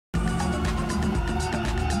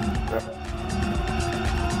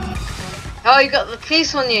Oh, you got the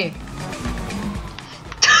police on you.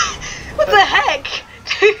 What the heck?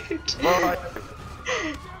 Dude. Alright.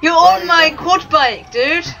 You're on my quad bike,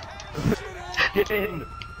 dude. Get in.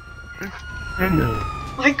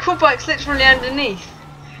 My quad bike's literally underneath.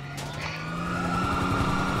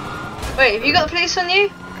 Wait, have you got the police on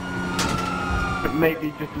you?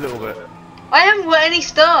 Maybe just a little bit. I haven't got any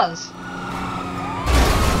stars.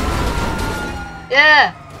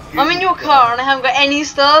 Yeah, I'm in your car and I haven't got any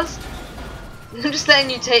stars. I'm just letting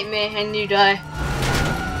you take me and you die.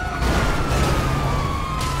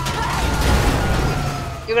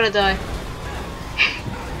 You're gonna die.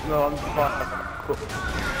 No, I'm fine.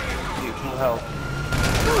 You can help.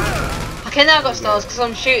 Okay, now I've got stars because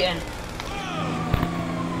I'm shooting.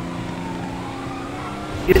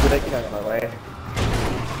 Get out of my way.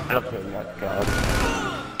 I'm putting that guard.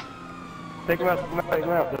 Take him out,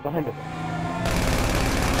 they're behind us.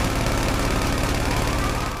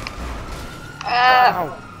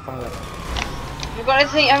 You've got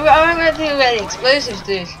anything? I haven't got anything with any explosives,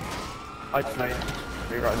 dude. I played.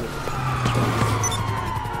 You're right.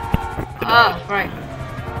 Ah, right.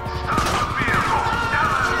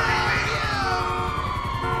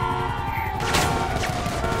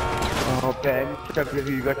 Oh, Ben,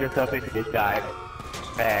 you got yourself into this dive.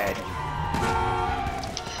 Bad.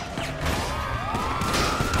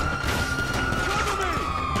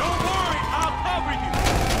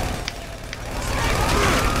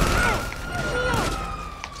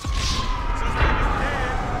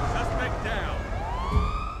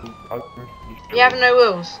 You have no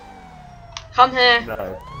wheels. Come here.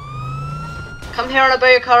 No. Come here and I'll blow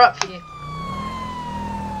your car up for you.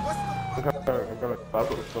 I'm gonna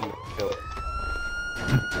film kill.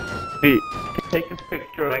 Pete, take a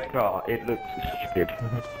picture of that car, it looks stupid.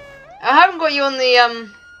 I haven't got you on the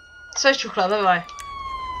social club, have I?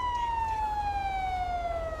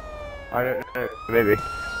 I don't know, maybe.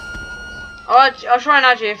 I'll try and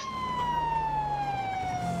add you.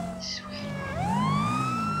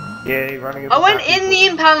 Yeah, you're running. I went in the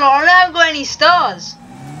impound lot and I haven't got any stars.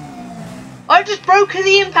 I've just broken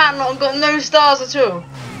the impound lot and got no stars at all.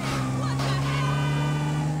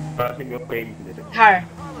 But I think you're paying for it. Harry.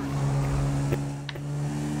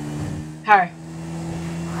 Harry.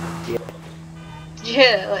 Yeah. Did you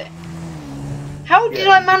hear it? Like, how did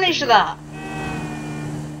I manage that?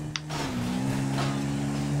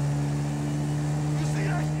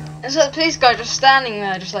 It's like the police guy just standing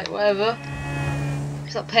there, just like whatever.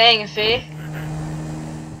 He's not paying a fee.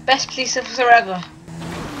 Best police officer ever.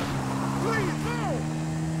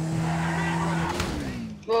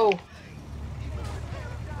 Whoa.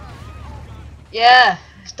 Yeah,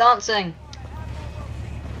 it's dancing.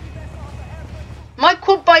 My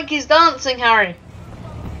quad bike is dancing, Harry.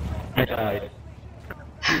 I died.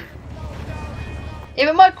 Yeah,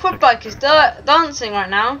 but my quad bike is dancing right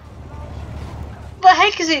now. What the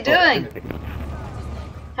heck is it doing?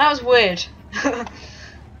 That was weird.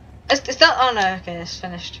 It's that. Oh no, okay, it's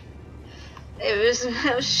finished. It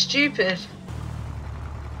was stupid.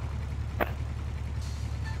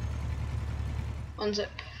 One sec.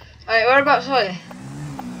 Alright, whereabouts are you?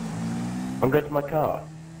 I'm going to my car.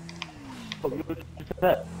 Oh, you're just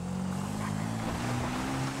there.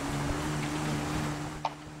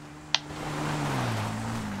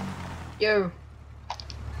 Yo.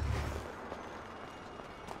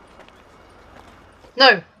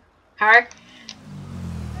 No, Harry.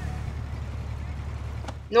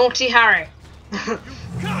 Naughty Harry.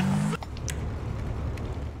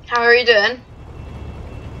 How are you doing?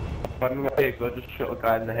 I'm not here because I just shot a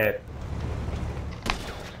guy in the head.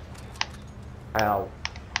 Ow.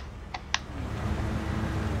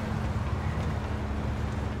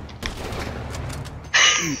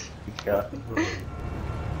 Got some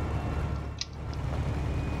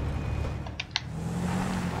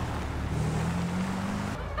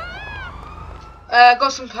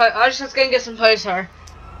I just have to go and get some poster.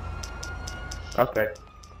 Okay.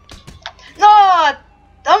 No!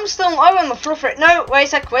 I'm on the floor for it. No, wait a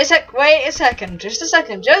second, just a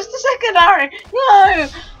second, Harry! No!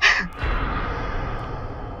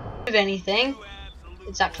 Of anything.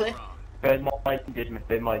 Exactly. They might did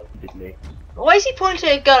me. Why is he pointing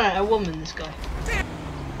a gun at a woman, this guy?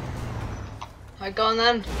 Alright, go on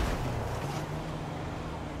then.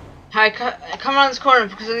 Harry, come around this corner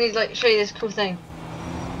because I need to like show you this cool thing.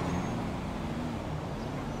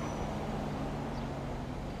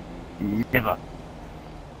 Never.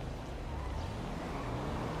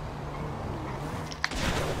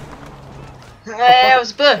 Hey, I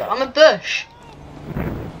was a bush. I'm a bush.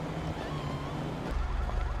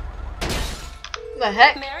 What the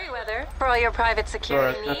heck? Merryweather, for all your private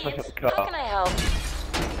security Alright, let's look needs. at the car. How can I help?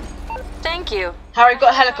 Thank Thank you. Harry,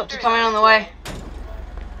 got a helicopter coming on the way.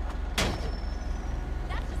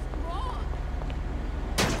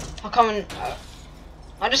 I'll come and...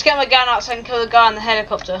 I'll just get my gun out so I can kill the guy in the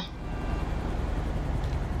helicopter.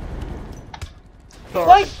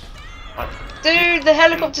 Sorry. What? Dude, the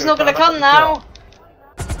helicopter's not gonna come now.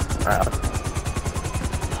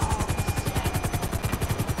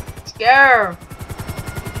 Let's go.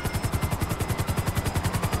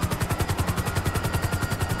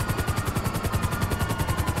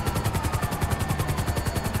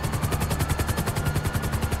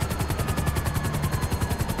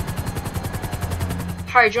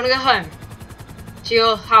 Harry, do you want to go home? To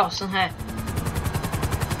your house and here?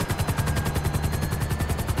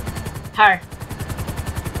 Harry.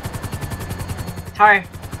 Harry.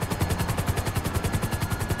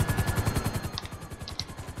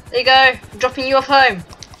 There you go. I'm dropping you off home.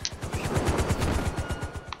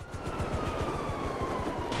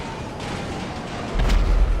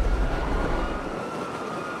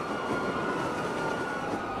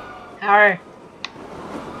 Harry.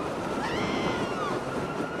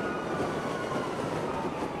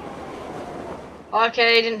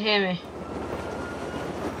 Okay, he didn't hear me.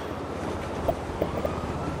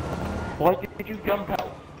 Why did you jump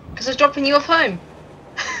out? Because I was dropping you off home.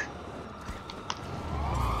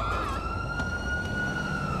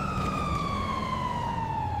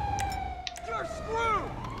 You're screwed!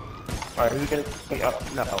 Alright, who's gonna pick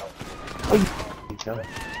up now? Oh, You fool!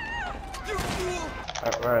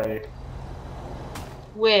 Alright.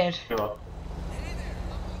 Weird. Sure.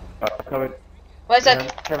 Coming. Where's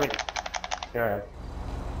that? Coming. Yeah.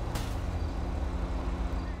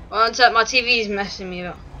 One sec, my TV's messing me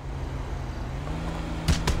up.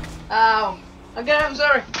 Ow. Okay, I'm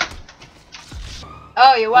sorry.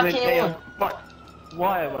 Oh, you're whacking your wall.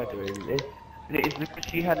 Why am I doing this? It is because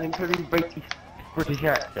she had an incredibly British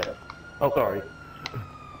accent. Oh, sorry.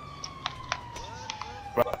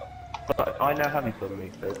 But I now have you from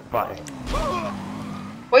me, so bye.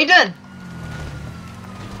 What are you doing?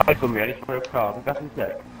 Hi from me, I just want a car. I'm back in a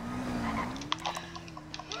sec.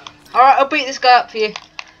 Alright, I'll beat this guy up for you.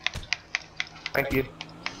 Thank you.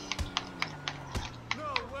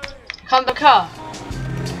 Come to the car.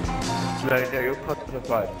 No, you're close to the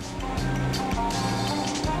fire.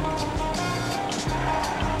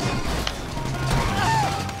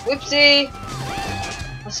 Whoopsie.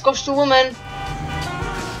 I squashed a woman.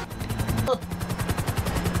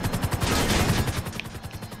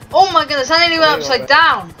 Oh my goodness, I nearly went upside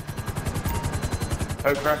down.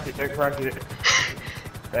 Don't crash it, don't crash it.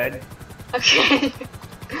 Ben. Okay.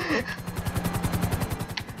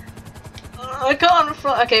 I can't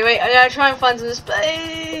fly. Okay, wait, I gotta try and find some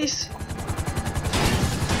space.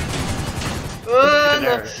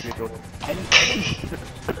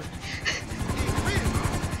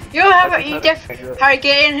 Harry,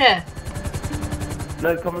 get in here.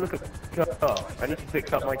 No, come and look at the car. I need to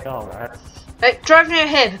fix up my car, man. Wait, drive near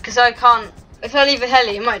here because I can't. If I leave a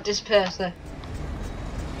heli, it might disappear. So.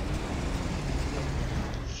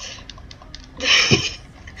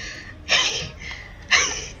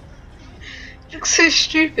 You look so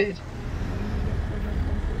stupid.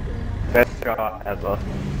 Best car ever.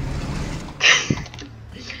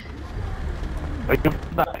 Wait, you're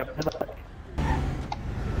back, you're back.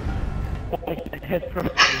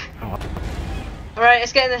 Alright,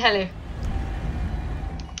 let's get in the heli.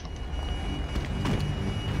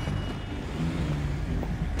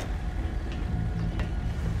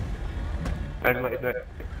 And what is it?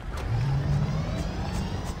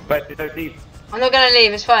 Wait, don't leave. I'm not gonna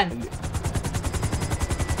leave, it's fine.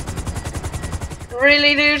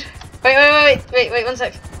 Really, dude? Wait, 1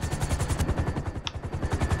 sec.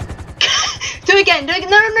 Do it again, no,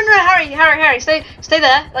 Harry, stay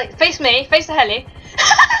there, like, face me, face the heli.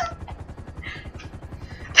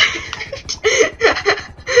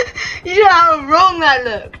 You know how wrong that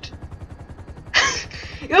looked.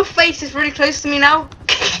 Your face is really close to me now.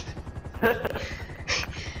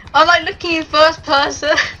 I'm like looking in first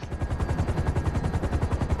person.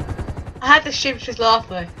 I had to shift with laugh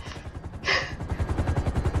though.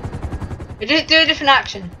 Do a different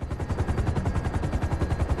action.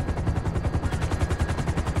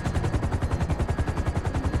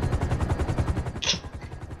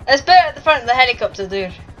 Let's put it at the front of the helicopter,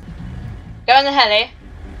 dude. Go in the heli.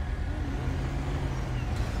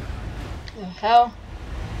 What the hell?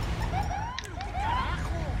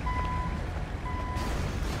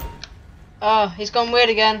 Oh, he's gone weird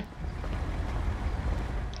again.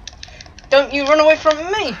 Don't you run away from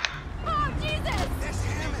me! Oh, Jesus!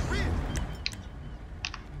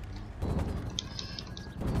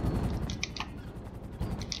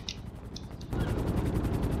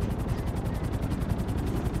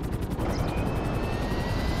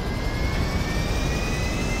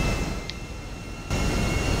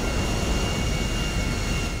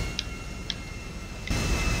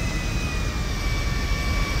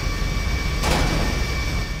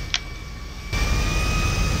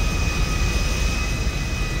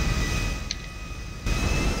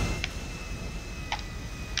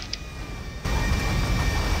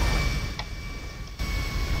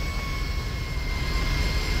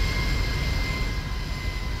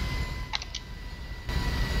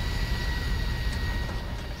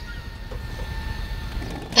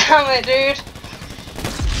 damn it, dude.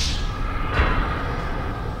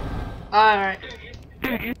 Alright.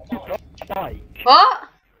 Dude, you got a bike. What?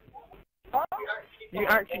 You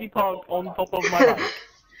actually parked on top of my bike.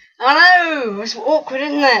 I know! It's awkward,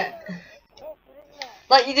 isn't it?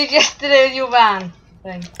 Like you did yesterday with your van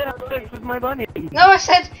thing. That's with my bunny. No, I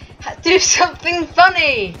said do something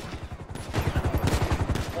funny!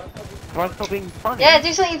 Am I still being funny? Yeah,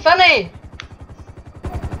 do something funny!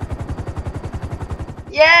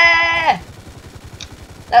 Yeah!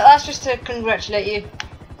 That's just to congratulate you.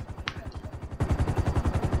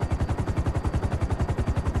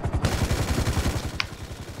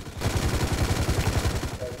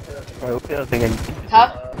 I hope you're thinking.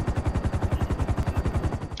 Huh?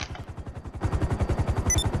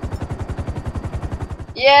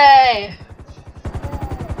 Yay!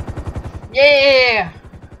 Yeah!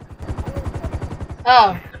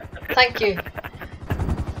 Oh, thank you.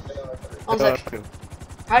 One sec.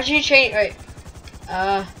 How did you change? Right.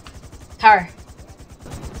 Power.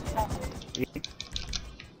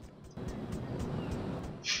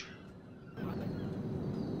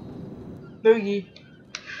 Boogie.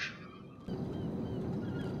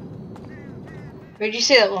 Where did you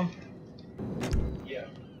see that one?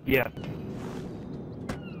 Yeah.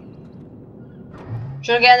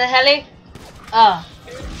 Should I get in the heli? Ah.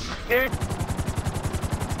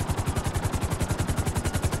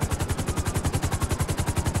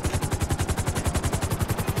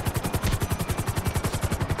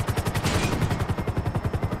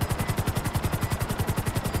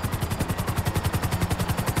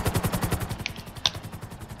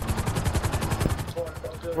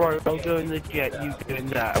 Right, I'll go in the jet, you go in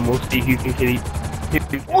that, and we'll see who can kill each.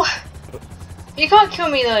 What? You can't kill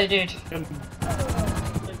me though, dude.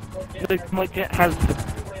 Look, my jet has.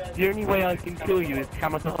 The only way I can kill you is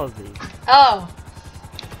kamikaze. Oh.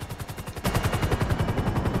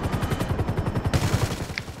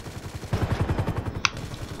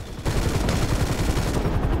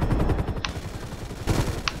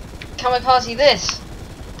 Kamikaze this.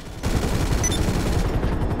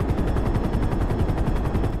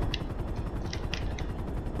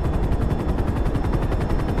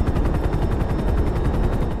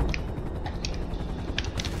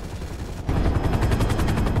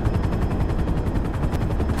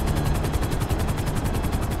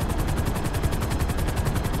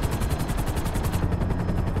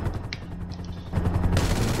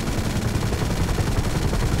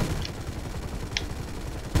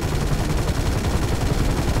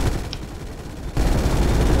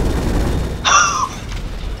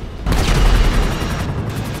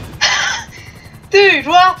 Dude,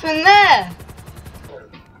 what happened there?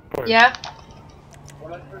 Yeah?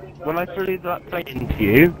 When I flew that plane into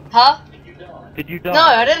you, Huh? did you die? No,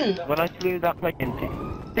 I didn't. When I flew that plane into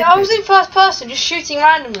you. Yeah, I was in first person, just shooting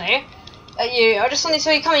randomly at you. I just suddenly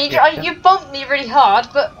saw you coming. You bumped me really hard,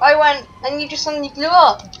 but I went and you just suddenly blew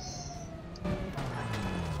up.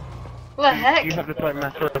 What the heck? You have the time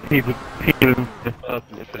matter of people in this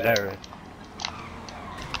person, it's hilarious.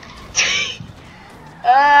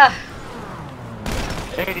 Ah.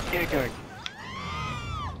 Hey, where are you going?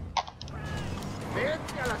 Vete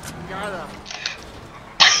a la chingada.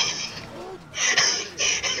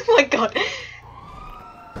 Oh my god.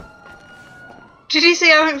 Did you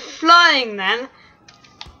say I went flying then?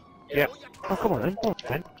 Yeah. Oh, come on, come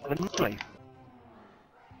on.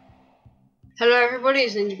 Hello everybody,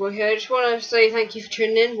 it's Ninja Boy here. I just want to say thank you for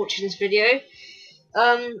tuning in, watching this video.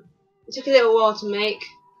 It took a little while to make.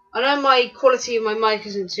 I know my quality of my mic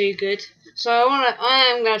isn't too good, so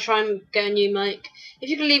I am gonna try and get a new mic. If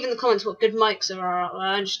you can leave in the comments what good mics there are out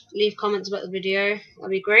there, and just leave comments about the video, that'd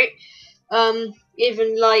be great.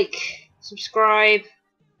 Even like, subscribe,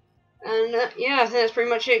 and yeah, I think that's pretty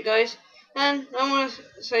much it, guys. And I want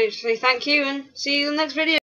to say thank you and see you in the next video.